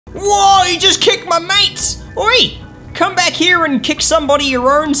Whoa, you just kicked my mates! Oi! Come back here and kick somebody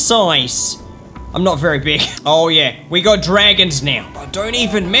your own size. I'm not very big. Oh yeah, we got dragons now. Oh, don't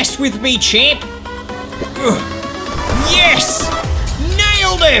even mess with me, champ. Ugh. Yes!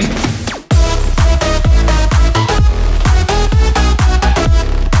 Nailed him!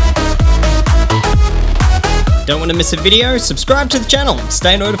 Don't want to miss a video? Subscribe to the channel and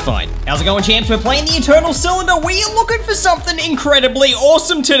stay notified. How's it going, champs? We're playing the Eternal Cylinder. We are looking for something incredibly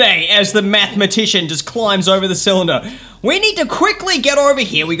awesome today as the mathematician just climbs over the cylinder. We need to quickly get over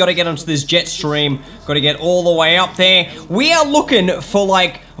here. We got to get onto this jet stream. Got to get all the way up there. We are looking for,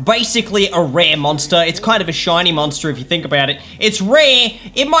 like, basically a rare monster. It's kind of a shiny monster if you think about it. It's rare.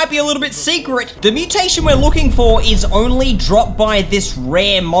 It might be a little bit secret. The mutation we're looking for is only dropped by this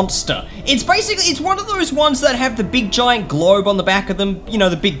rare monster. It's basically, it's one of those ones that have the big giant globe on the back of them. You know,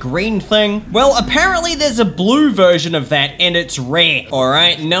 the big green thing. Well, apparently there's a blue version of that and it's rare. All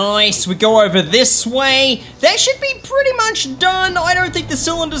right, nice. We go over this way. That should be pretty much done. I don't think the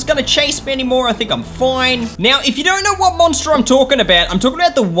cylinder's gonna chase me anymore. I think I'm fine. Now, if you don't know what monster I'm talking about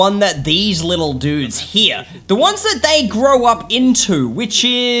the one that these little dudes here, the ones that they grow up into, which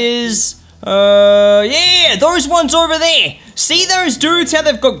is, yeah, those ones over there. See those dudes, how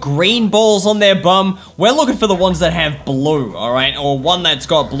they've got green balls on their bum? We're looking for the ones that have blue, all right? Or one that's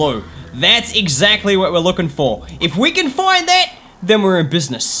got blue. That's exactly what we're looking for. If we can find that, then we're in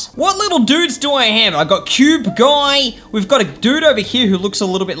business. What little dudes do I have? I got Cube Guy. We've got a dude over here who looks a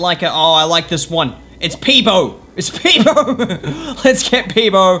little bit like a, oh, I like this one. It's Peebo. It's Peebo. Let's get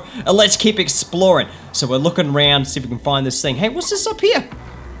Peebo and let's keep exploring. So we're looking around, see if we can find this thing. Hey, what's this up here?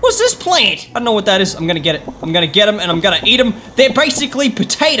 What's this plant? I don't know what that is. I'm gonna get it. I'm gonna get them and I'm gonna eat them. They're basically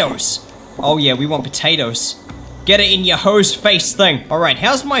potatoes. Oh yeah, we want potatoes. Get it in your hose face thing. All right,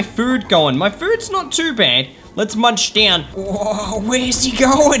 how's my food going? My food's not too bad. Let's munch down. Whoa, where's he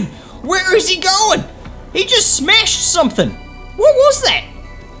going? Where is he going? He just smashed something. What was that?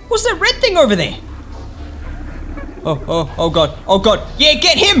 What's that red thing over there? Oh god, oh god. Yeah,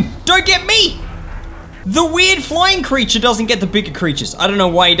 get him! Don't get me! The weird flying creature doesn't get the bigger creatures. I don't know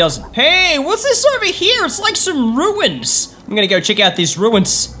why he doesn't. Hey, what's this over here? It's like some ruins. I'm gonna go check out these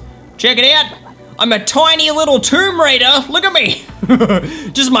ruins. Check it out. I'm a tiny little Tomb Raider. Look at me.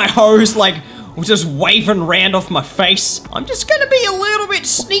 Just my hose, like, just waving around off my face. I'm just gonna be a little bit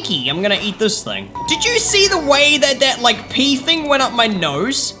sneaky. I'm gonna eat this thing. Did you see the way that like pea thing went up my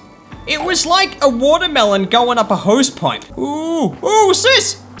nose? It was like a watermelon going up a hose pipe. Ooh, what's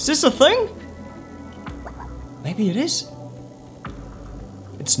this? Is this a thing? Maybe it is.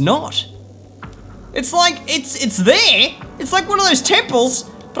 It's not. It's like, it's there. It's like one of those temples,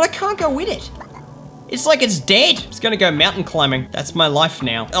 but I can't go in it. It's like it's dead. It's gonna go mountain climbing. That's my life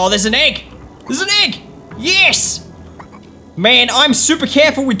now. Oh, there's an egg. There's an egg. Yes. Man, I'm super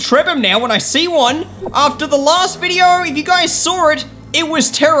careful with Trebham now when I see one. After the last video, if you guys saw it, it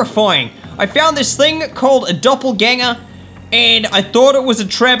was terrifying. I found this thing called a doppelganger, and I thought it was a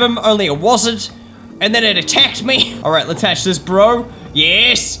Trebham, only it wasn't. And then it attacked me. All right, let's hatch this, bro.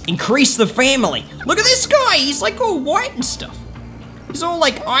 Yes, increase the family. Look at this guy. He's like all white and stuff. He's all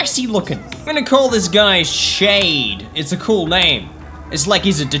like icy looking. I'm gonna call this guy Shade. It's a cool name. It's like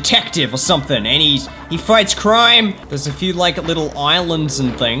he's a detective or something, and he fights crime. There's a few like little islands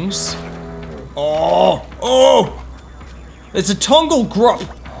and things. Oh. There's a Tongal Grop.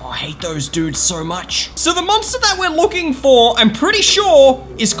 Oh, I hate those dudes so much. So the monster that we're looking for, I'm pretty sure,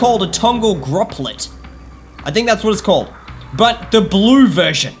 is called a Tongal Groplet. I think that's what it's called. But the blue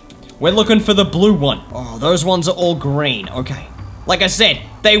version. We're looking for the blue one. Oh, those ones are all green. Okay. Like I said,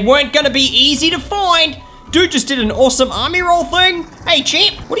 they weren't gonna be easy to find. Dude just did an awesome army roll thing. Hey,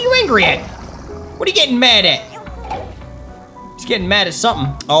 champ, what are you angry at? What are you getting mad at? He's getting mad at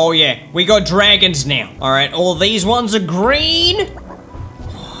something. Oh yeah, we got dragons now. All right, all of these ones are green.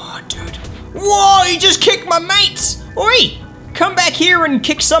 Oh, dude. Whoa, you just kicked my mates. Oi, come back here and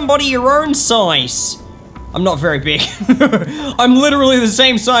kick somebody your own size. I'm not very big. I'm literally the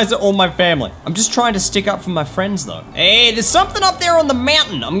same size as all my family. I'm just trying to stick up for my friends though. Hey, there's something up there on the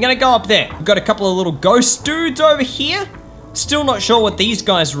mountain. I'm gonna go up there. We've got a couple of little ghost dudes over here. Still not sure what these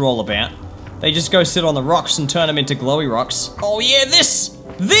guys are all about. They just go sit on the rocks and turn them into glowy rocks. Oh yeah, this!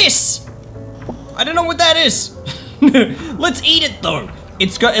 I don't know what that is. Let's eat it though.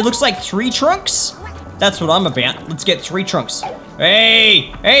 It looks like 3 trunks. That's what I'm about. Let's get 3 trunks.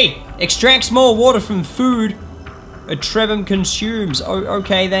 Hey, extracts more water from food a Trebham consumes. Oh,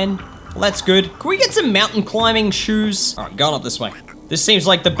 okay then. Well, that's good. Can we get some mountain climbing shoes? All right, going up this way. This seems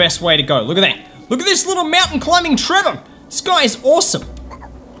like the best way to go. Look at that. Look at this little mountain climbing Trebham. This guy is awesome.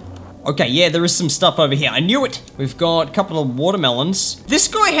 Okay, yeah, there is some stuff over here. I knew it. We've got a couple of watermelons. This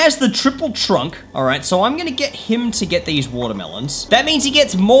guy has the triple trunk. All right, so I'm gonna get him to get these watermelons. That means he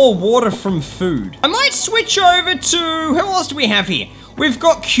gets more water from food. I might switch over to, who else do we have here? We've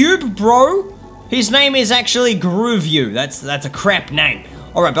got Cube Bro. His name is actually Grooveview. That's a crap name.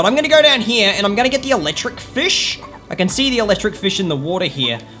 All right, but I'm gonna go down here and I'm gonna get the electric fish. I can see the electric fish in the water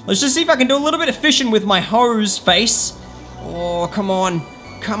here. Let's just see if I can do a little bit of fishing with my hose face. Oh, come on.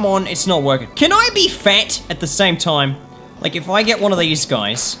 Come on, it's not working. Can I be fat at the same time? Like, if I get one of these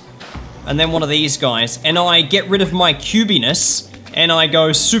guys, and then one of these guys, and I get rid of my cubiness, and I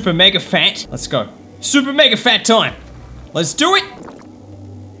go super mega fat. Let's go. Super mega fat time. Let's do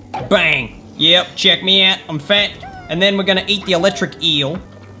it. Bang. Yep, check me out. I'm fat. And then we're gonna eat the electric eel.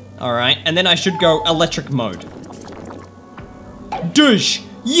 All right, and then I should go electric mode. Douche.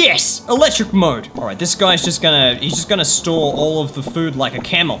 Yes, electric mode. All right, this guy's he's just gonna store all of the food like a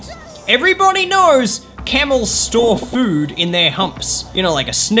camel. Everybody knows camels store food in their humps. You know, like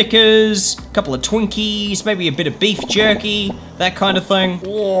a Snickers, a couple of Twinkies, maybe a bit of beef jerky, that kind of thing.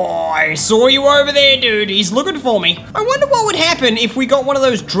 Oh, I saw you over there, dude. He's looking for me. I wonder what would happen if we got one of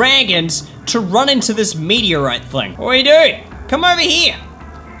those dragons to run into this meteorite thing. What are you doing? Come over here.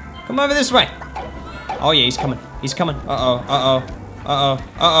 Come over this way. Oh yeah, he's coming. He's coming. Uh-oh, uh-oh. Uh-oh,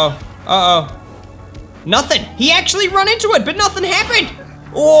 uh-oh, uh-oh. Nothing. He actually ran into it, but nothing happened.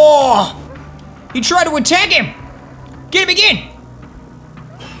 Oh! He tried to attack him. Get him again.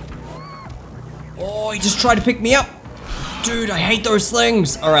 Oh, he just tried to pick me up. Dude, I hate those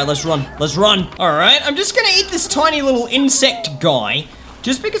things. All right, let's run. Let's run. All right, I'm just gonna eat this tiny little insect guy.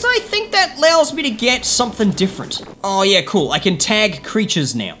 Just because I think that allows me to get something different. Oh yeah, cool. I can tag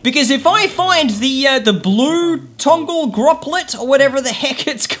creatures now. Because if I find the blue tongal groplet, or whatever the heck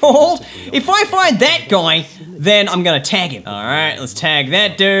it's called, if I find that guy, then I'm gonna tag him. All right, let's tag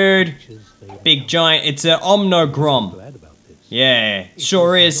that dude. Big giant, it's a omnogrom. Yeah,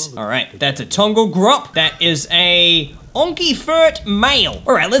 sure is. All right, that's a tongal grop. That is a onkyfert male.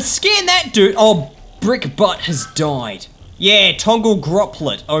 All right, let's scan that dude. Oh, Brick Butt has died. Yeah, tongal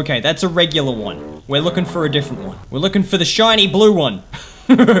groplet. Okay, that's a regular one. We're looking for a different one. We're looking for the shiny blue one.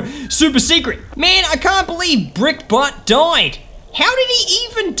 Super secret. Man, I can't believe Brick Butt died. How did he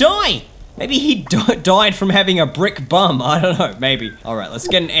even die? Maybe he died from having a brick bum. I don't know, maybe. All right, let's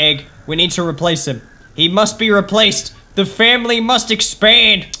get an egg. We need to replace him. He must be replaced. The family must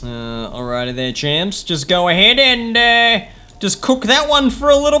expand. Alrighty there, champs. Just go ahead and just cook that one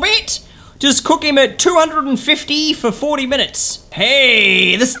for a little bit. Just cook him at 250 for 40 minutes.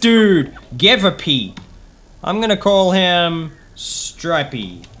 Hey, this dude, Gevapy. I'm gonna call him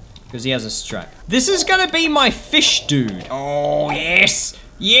Stripey, because he has a stripe. This is gonna be my fish dude. Oh, yes,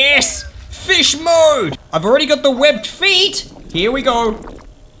 yes, fish mode. I've already got the webbed feet. Here we go.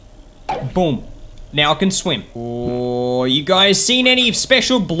 Boom. Now I can swim. Oh, you guys seen any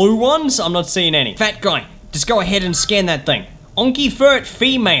special blue ones? I'm not seeing any. Fat guy, just go ahead and scan that thing. Onkyfert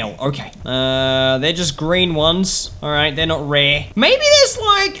female. Okay. They're just green ones. All right, they're not rare. Maybe there's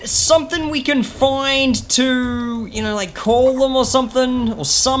like something we can find to, you know, like call them or something, or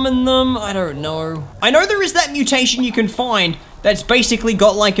summon them. I don't know. I know there is that mutation you can find that's basically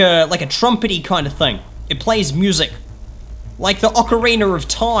got like a trumpety kind of thing. It plays music. Like the Ocarina of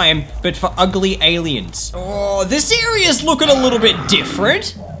Time, but for ugly aliens. Oh, this area's looking a little bit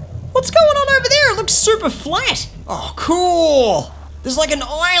different. What's going on over there? It looks super flat. Oh, cool. There's like an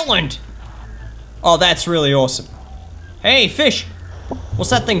island. Oh, that's really awesome. Hey, fish.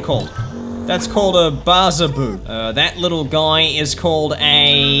 What's that thing called? That's called a Bazaboo. That little guy is called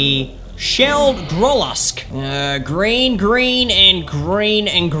a shelled grollusk. Green, green, and green,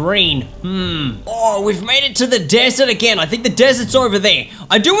 and green. Oh, we've made it to the desert again. I think the desert's over there.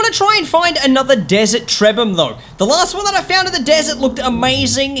 I do want to try and find another desert trebum, though. The last one that I found in the desert looked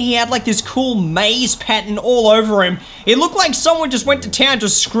amazing. He had like this cool maze pattern all over him. It looked like someone just went to town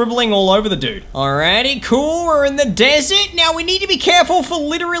just scribbling all over the dude. Alrighty, cool. We're in the desert. Now, we need to be careful for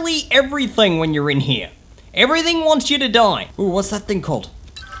literally everything when you're in here. Everything wants you to die. Ooh, what's that thing called?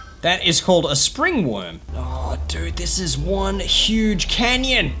 That is called a spring worm. Oh, dude, this is one huge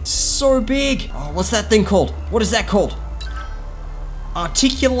canyon. So big. Oh, what's that thing called? What is that called?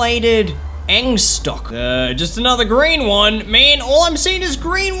 Articulated angstock. Just another green one. Man, all I'm seeing is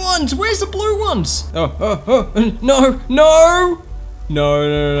green ones. Where's the blue ones? No.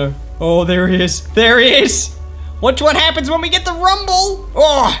 Oh, there he is. There he is. Watch what happens when we get the rumble.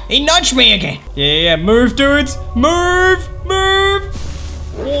 Oh, he nudged me again. Yeah, move, dudes. Move.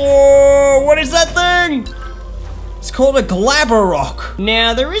 Whoa, what is that thing? It's called a glabberrock.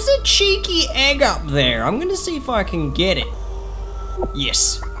 Now, there is a cheeky egg up there. I'm gonna see if I can get it.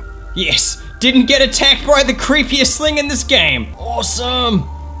 Yes. Yes, didn't get attacked by the creepiest thing in this game. Awesome.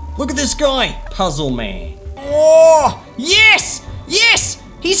 Look at this guy, Puzzle Man. Oh, yes, yes,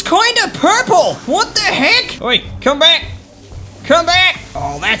 he's kind of purple. What the heck? Oi, come back. Come back.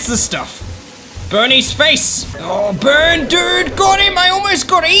 Oh, that's the stuff. Burn his face. Oh, burn, dude. Got him. I almost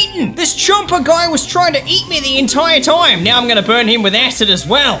got eaten. This chomper guy was trying to eat me the entire time. Now I'm going to burn him with acid as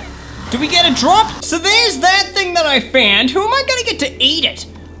well. Do we get a drop? So there's that thing that I found. Who am I going to get to eat it?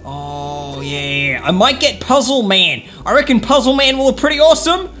 Oh, yeah. I might get Puzzle Man. I reckon Puzzle Man will look pretty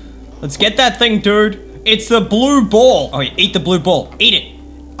awesome. Let's get that thing, dude. It's the blue ball. Oh, yeah. Eat the blue ball. Eat it.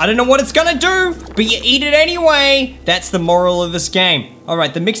 I don't know what it's gonna do, but you eat it anyway. That's the moral of this game. All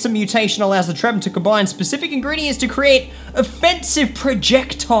right, the mixer mutation allows the trap to combine specific ingredients to create offensive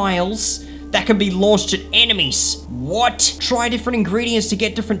projectiles that can be launched at enemies. What? Try different ingredients to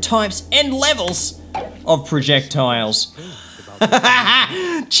get different types and levels of projectiles.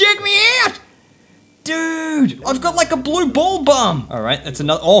 Check me out! Dude, I've got like a blue ball bum. All right, that's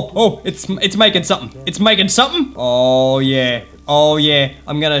another, oh, it's making something. It's making something. Oh yeah, oh yeah.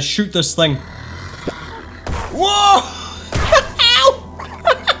 I'm gonna shoot this thing. Whoa!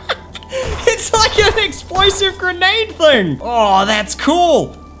 It's like an explosive grenade thing. Oh, that's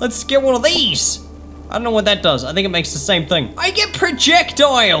cool. Let's get one of these. I don't know what that does. I think it makes the same thing. I get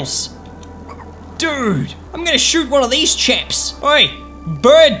projectiles. Dude, I'm gonna shoot one of these chaps. Oi,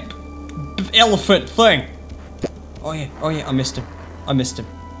 bird elephant thing. Oh yeah, I missed him. I missed him.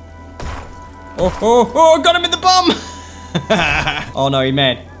 Oh, I got him in the bum. Oh no, he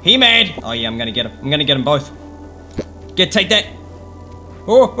mad. He mad. Oh yeah, I'm gonna get him. I'm gonna get them both. Take that.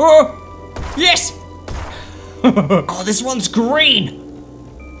 Oh, yes. Oh, this one's green.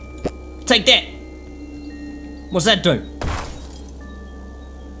 Take that. What's that do?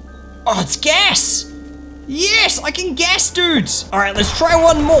 Oh, it's gas. Yes, I can gas dudes. All right, let's try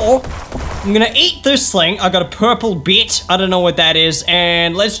one more. I'm gonna eat this thing. I got a purple bit. I don't know what that is.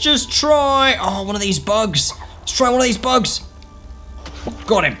 And let's just try, oh, one of these bugs. Let's try one of these bugs.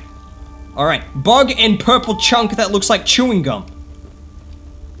 Got him. All right, bug and purple chunk that looks like chewing gum.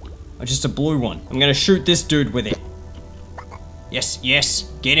 Oh, just a blue one. I'm gonna shoot this dude with it. Yes, yes,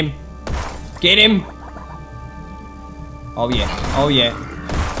 get him. Get him. Oh yeah, oh yeah.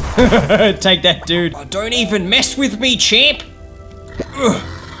 Take that, dude. Oh, don't even mess with me, champ. Ugh.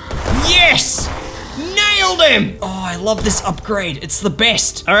 Yes! Nailed him! Oh, I love this upgrade. It's the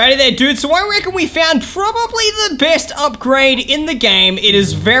best. Alrighty there, dude. So I reckon we found probably the best upgrade in the game. It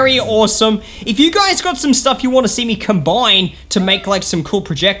is very awesome. If you guys got some stuff you want to see me combine to make like some cool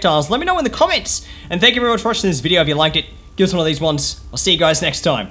projectiles, let me know in the comments. And thank you very much for watching this video. If you liked it, give us one of these ones. I'll see you guys next time.